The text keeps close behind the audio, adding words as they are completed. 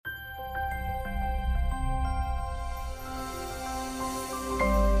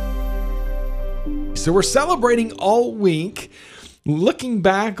So we're celebrating all week, looking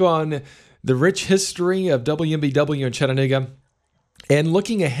back on the rich history of WMBW in Chattanooga, and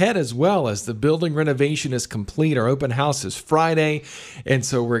looking ahead as well as the building renovation is complete. Our open house is Friday, and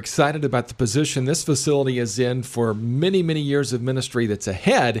so we're excited about the position this facility is in for many, many years of ministry that's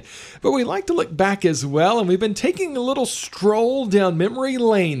ahead. But we like to look back as well, and we've been taking a little stroll down memory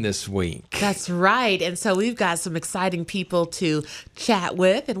lane this week. That's right, and so we've got some exciting people to chat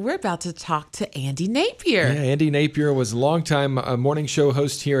with, and we're about to talk to Andy Napier. Yeah, Andy Napier was a longtime morning show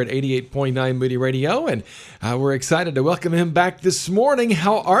host here at 88.9 Moody Radio, and we're excited to welcome him back this morning.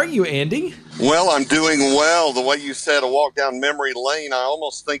 How are you, Andy? Well, I'm doing well. The way you said a walk down memory lane, I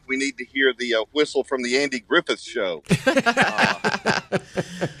almost think we need to hear the whistle from the Andy Griffith Show.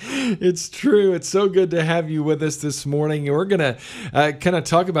 It's true. It's so good to have you with us this morning. We're going to kind of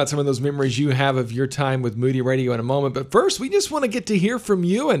talk about some of those memories you have of your time with Moody Radio in a moment. But first, we just want to get to hear from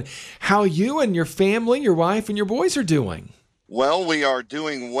you and how you and your family, your wife, and your boys are doing. Well, we are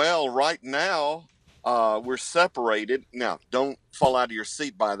doing well right now. We're separated. Now, don't fall out of your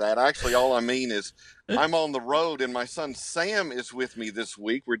seat by that. Actually, all I mean is I'm on the road, and my son Sam is with me this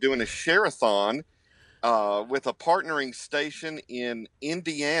week. We're doing a share-a-thon with a partnering station in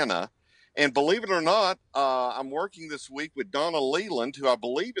Indiana. And believe it or not, I'm working this week with Donna Leland, who I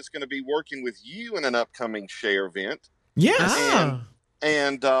believe is going to be working with you in an upcoming share event. Yes.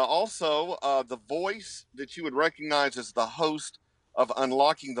 And also the voice that you would recognize as the host of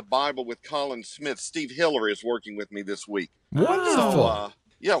Unlocking the Bible with Colin Smith, Steve Hiller, is working with me this week. Wonderful.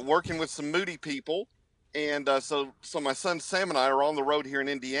 So, working with some Moody people. And so my son Sam and I are on the road here in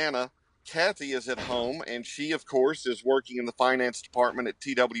Indiana. Kathy is at home, and she, of course, is working in the finance department at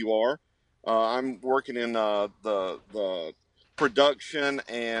TWR. I'm working in the production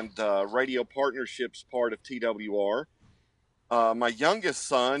and radio partnerships part of TWR. My youngest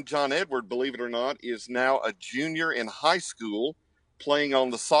son, John Edward, believe it or not, is now a junior in high school, playing on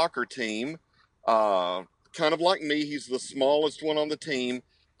the soccer team. Kind of like me, he's the smallest one on the team,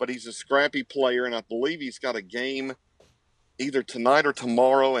 but he's a scrappy player, and I believe he's got a game either tonight or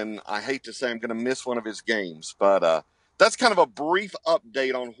tomorrow, and I hate to say I'm going to miss one of his games, but that's kind of a brief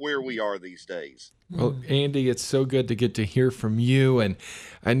update on where we are these days. Well, Andy, it's so good to get to hear from you, and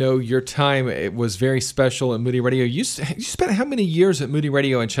I know your time, it was very special at Moody Radio. You spent how many years at Moody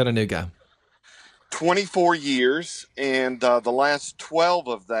Radio in Chattanooga? 24 years, and the last 12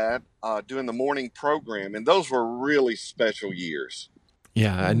 of that doing the morning program, and those were really special years.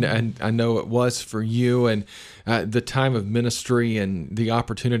 Yeah, and I know it was for you, and the time of ministry and the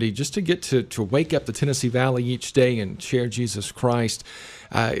opportunity just to get to wake up the Tennessee Valley each day and share Jesus Christ.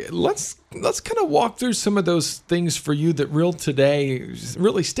 Let's kind of walk through some of those things for you that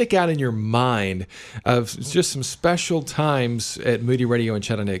really stick out in your mind of just some special times at Moody Radio in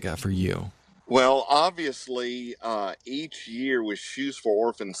Chattanooga for you. Well, obviously, each year was Shoes for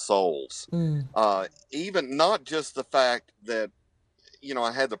Orphan Souls. Even not just the fact that,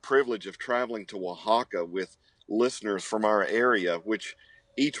 I had the privilege of traveling to Oaxaca with listeners from our area, which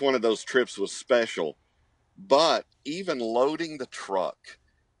each one of those trips was special. But even loading the truck,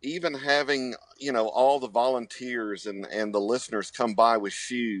 even having, all the volunteers and the listeners come by with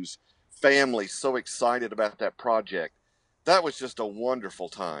shoes, families so excited about that project, that was just a wonderful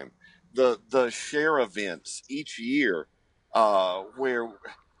time. The share events each year, where,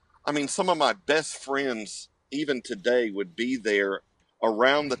 some of my best friends, even today, would be there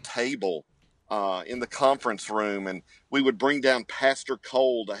around the table in the conference room, and we would bring down Pastor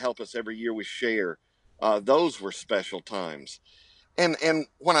Cole to help us every year with share. Those were special times. And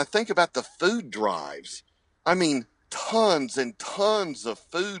when I think about the food drives, tons and tons of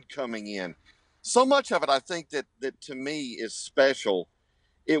food coming in. So much of it, I think that to me is special.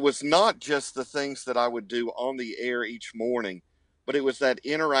 It was not just the things that I would do on the air each morning, but it was that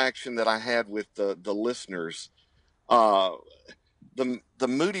interaction that I had with the listeners. The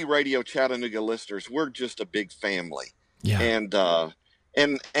Moody Radio Chattanooga listeners, we're just a big family. Yeah.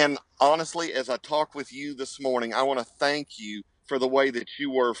 And honestly, as I talk with you this morning, I want to thank you for the way that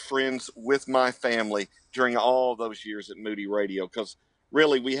you were friends with my family during all those years at Moody Radio, because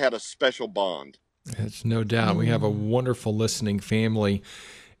really we had a special bond. There's no doubt. We have a wonderful listening family.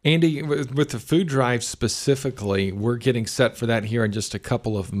 Andy, with the food drive specifically, we're getting set for that here in just a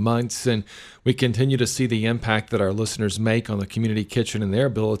couple of months, and we continue to see the impact that our listeners make on the community kitchen and their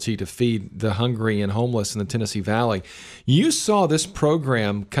ability to feed the hungry and homeless in the Tennessee Valley. You saw this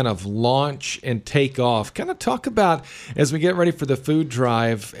program kind of launch and take off. Kind of talk about, as we get ready for the food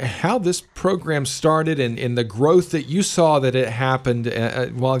drive, how this program started and the growth that you saw that it happened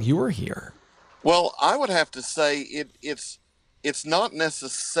while you were here. Well, I would have to say it's not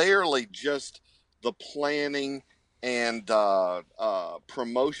necessarily just the planning and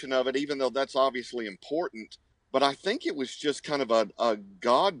promotion of it, even though that's obviously important. But I think it was just kind of a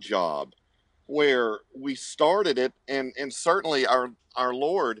God job where we started it, and certainly our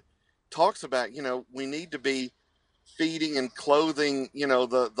Lord talks about, we need to be feeding and clothing,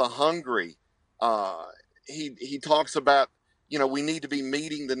 the hungry. Uh, he talks about, we need to be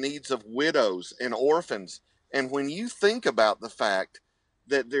meeting the needs of widows and orphans. And when you think about the fact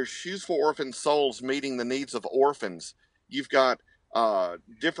that there's Shoes for Orphan Souls meeting the needs of orphans, you've got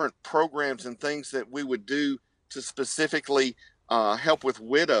different programs and things that we would do to specifically help with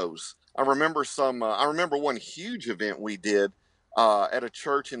widows. I remember one huge event we did at a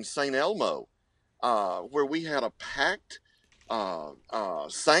church in St. Elmo, where we had a packed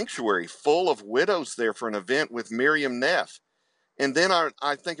sanctuary full of widows there for an event with Miriam Neff. And then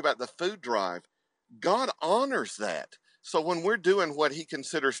I think about the food drive. God honors that. So when we're doing what he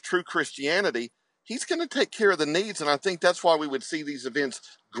considers true Christianity, he's going to take care of the needs. And I think that's why we would see these events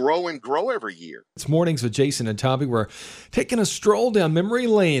grow and grow every year. It's Mornings with Jason and Tommy. We're taking a stroll down memory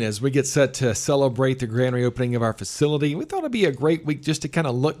lane as we get set to celebrate the grand reopening of our facility. We thought it'd be a great week just to kind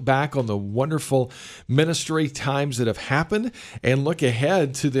of look back on the wonderful ministry times that have happened and look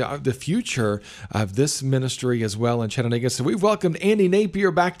ahead to the future of this ministry as well in Chattanooga. So we've welcomed Andy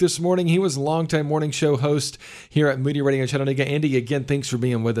Napier back this morning. He was a longtime morning show host here at Moody Radio in Chattanooga. Andy, again, thanks for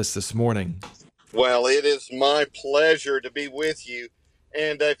being with us this morning. Well, it is my pleasure to be with you.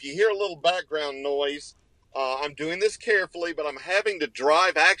 And if you hear a little background noise, I'm doing this carefully, but I'm having to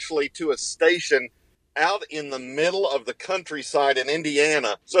drive actually to a station out in the middle of the countryside in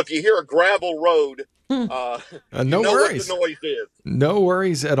Indiana. So if you hear a gravel road, no what worries. the noise is. No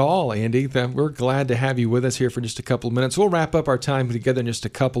worries at all, Andy. We're glad to have you with us here for just a couple of minutes. We'll wrap up our time together in just a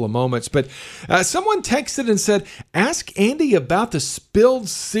couple of moments. But someone texted and said, ask Andy about the spilled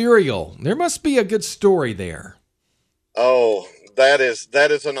cereal. There must be a good story there. Oh, that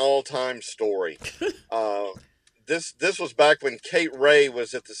is an all-time story. This was back when Kate Ray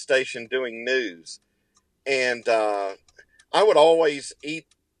was at the station doing news. And I would always eat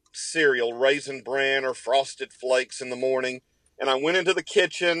cereal, Raisin Bran or Frosted Flakes in the morning. And I went into the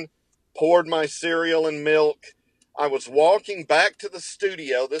kitchen, poured my cereal and milk. I was walking back to the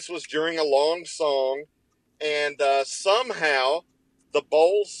studio. This was during a long song. And somehow the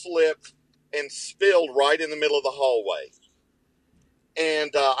bowl slipped and spilled right in the middle of the hallway.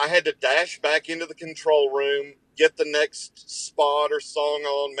 And I had to dash back into the control room, get the next spot or song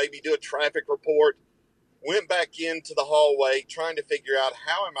on, maybe do a traffic report. Went back into the hallway trying to figure out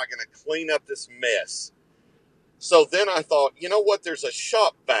how am I going to clean up this mess. So then I thought, you know what? There's a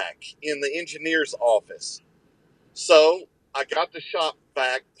shop vac in the engineer's office. So I got the shop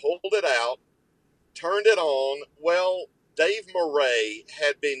vac, pulled it out, turned it on. Well, Dave Murray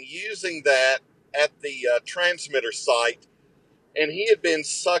had been using that at the transmitter site, and he had been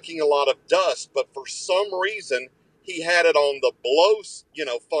sucking a lot of dust, but for some reason, he had it on the blow,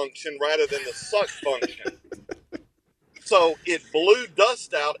 function rather than the suck function. So it blew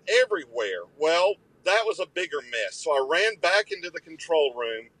dust out everywhere. Well, that was a bigger mess. So I ran back into the control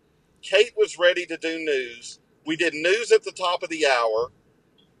room. Kate was ready to do news. We did news at the top of the hour.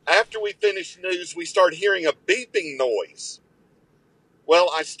 After we finished news, we started hearing a beeping noise. Well,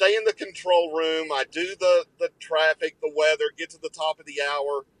 I stay in the control room. I do the traffic, the weather, get to the top of the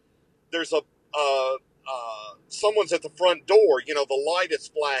hour. There's someone's at the front door. The light is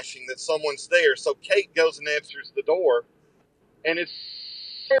flashing that someone's there. So Kate goes and answers the door, and it's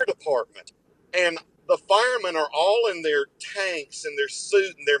the fire department. And the firemen are all in their tanks and their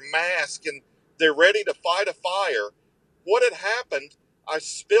suit and their mask, and they're ready to fight a fire. What had happened, I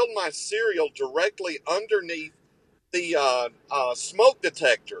spilled my cereal directly underneath the smoke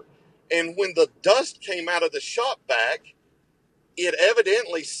detector. And when the dust came out of the shop vac, it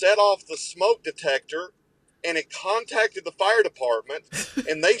evidently set off the smoke detector, and it contacted the fire department,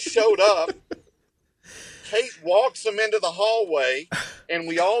 and they showed up. Kate walks them into the hallway, and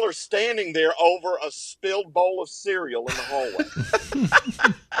we all are standing there over a spilled bowl of cereal in the hallway.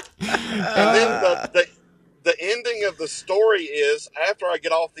 And then the ending of the story is, after I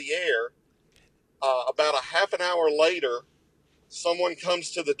get off the air, about a half an hour later, someone comes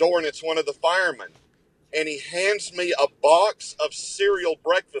to the door, and it's one of the firemen. And he hands me a box of cereal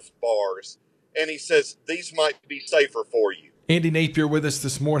breakfast bars, and he says, "These might be safer for you." Andy Napier with us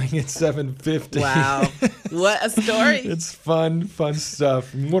this morning at 7:50. Wow. What a story. It's fun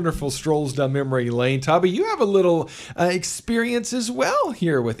stuff. Wonderful strolls down memory lane. Tabby, you have a little experience as well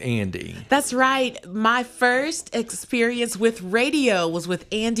here with Andy. That's right. My first experience with radio was with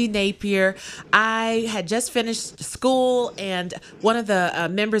Andy Napier. I had just finished school, and one of the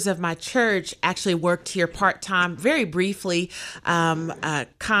members of my church actually worked here part-time, very briefly.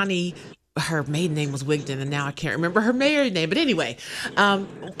 Connie, her maiden name was Wigton, and now I can't remember her married name. But anyway,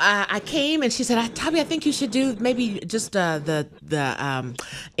 I came and she said, "Tabby, I think you should do maybe just the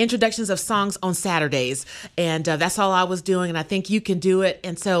introductions of songs on Saturdays." And that's all I was doing, and I think you can do it.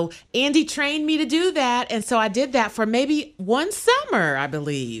 And so Andy trained me to do that, and so I did that for maybe one summer, I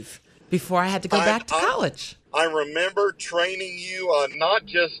believe, before I had to go back to college. I remember training you not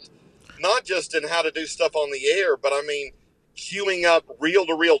just in how to do stuff on the air, but I mean, queuing up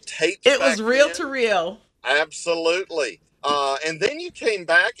reel-to-reel tapes. It was reel-to-reel. Absolutely. And then you came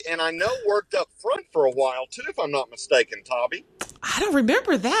back, and I know worked up front for a while, too, if I'm not mistaken, Tabby. I don't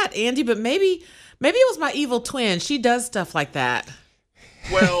remember that, Andy, but maybe it was my evil twin. She does stuff like that.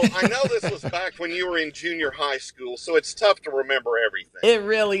 Well, I know this was back when you were in junior high school, so it's tough to remember everything. It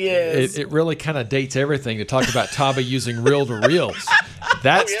really is. It really kind of dates everything to talk about Tabby using reel-to-reels.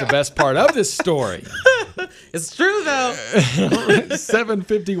 That's the best part of this story. It's true, though.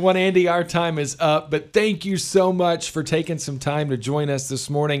 7:51, Andy, our time is up, but thank you so much for taking some time to join us this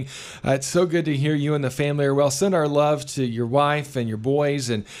morning. It's so good to hear you and the family are well. Send our love to your wife and your boys,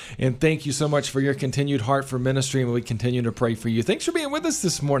 and thank you so much for your continued heart for ministry, and we continue to pray for you. Thanks for being with us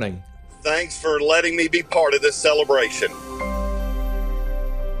this morning. Thanks for letting me be part of this celebration.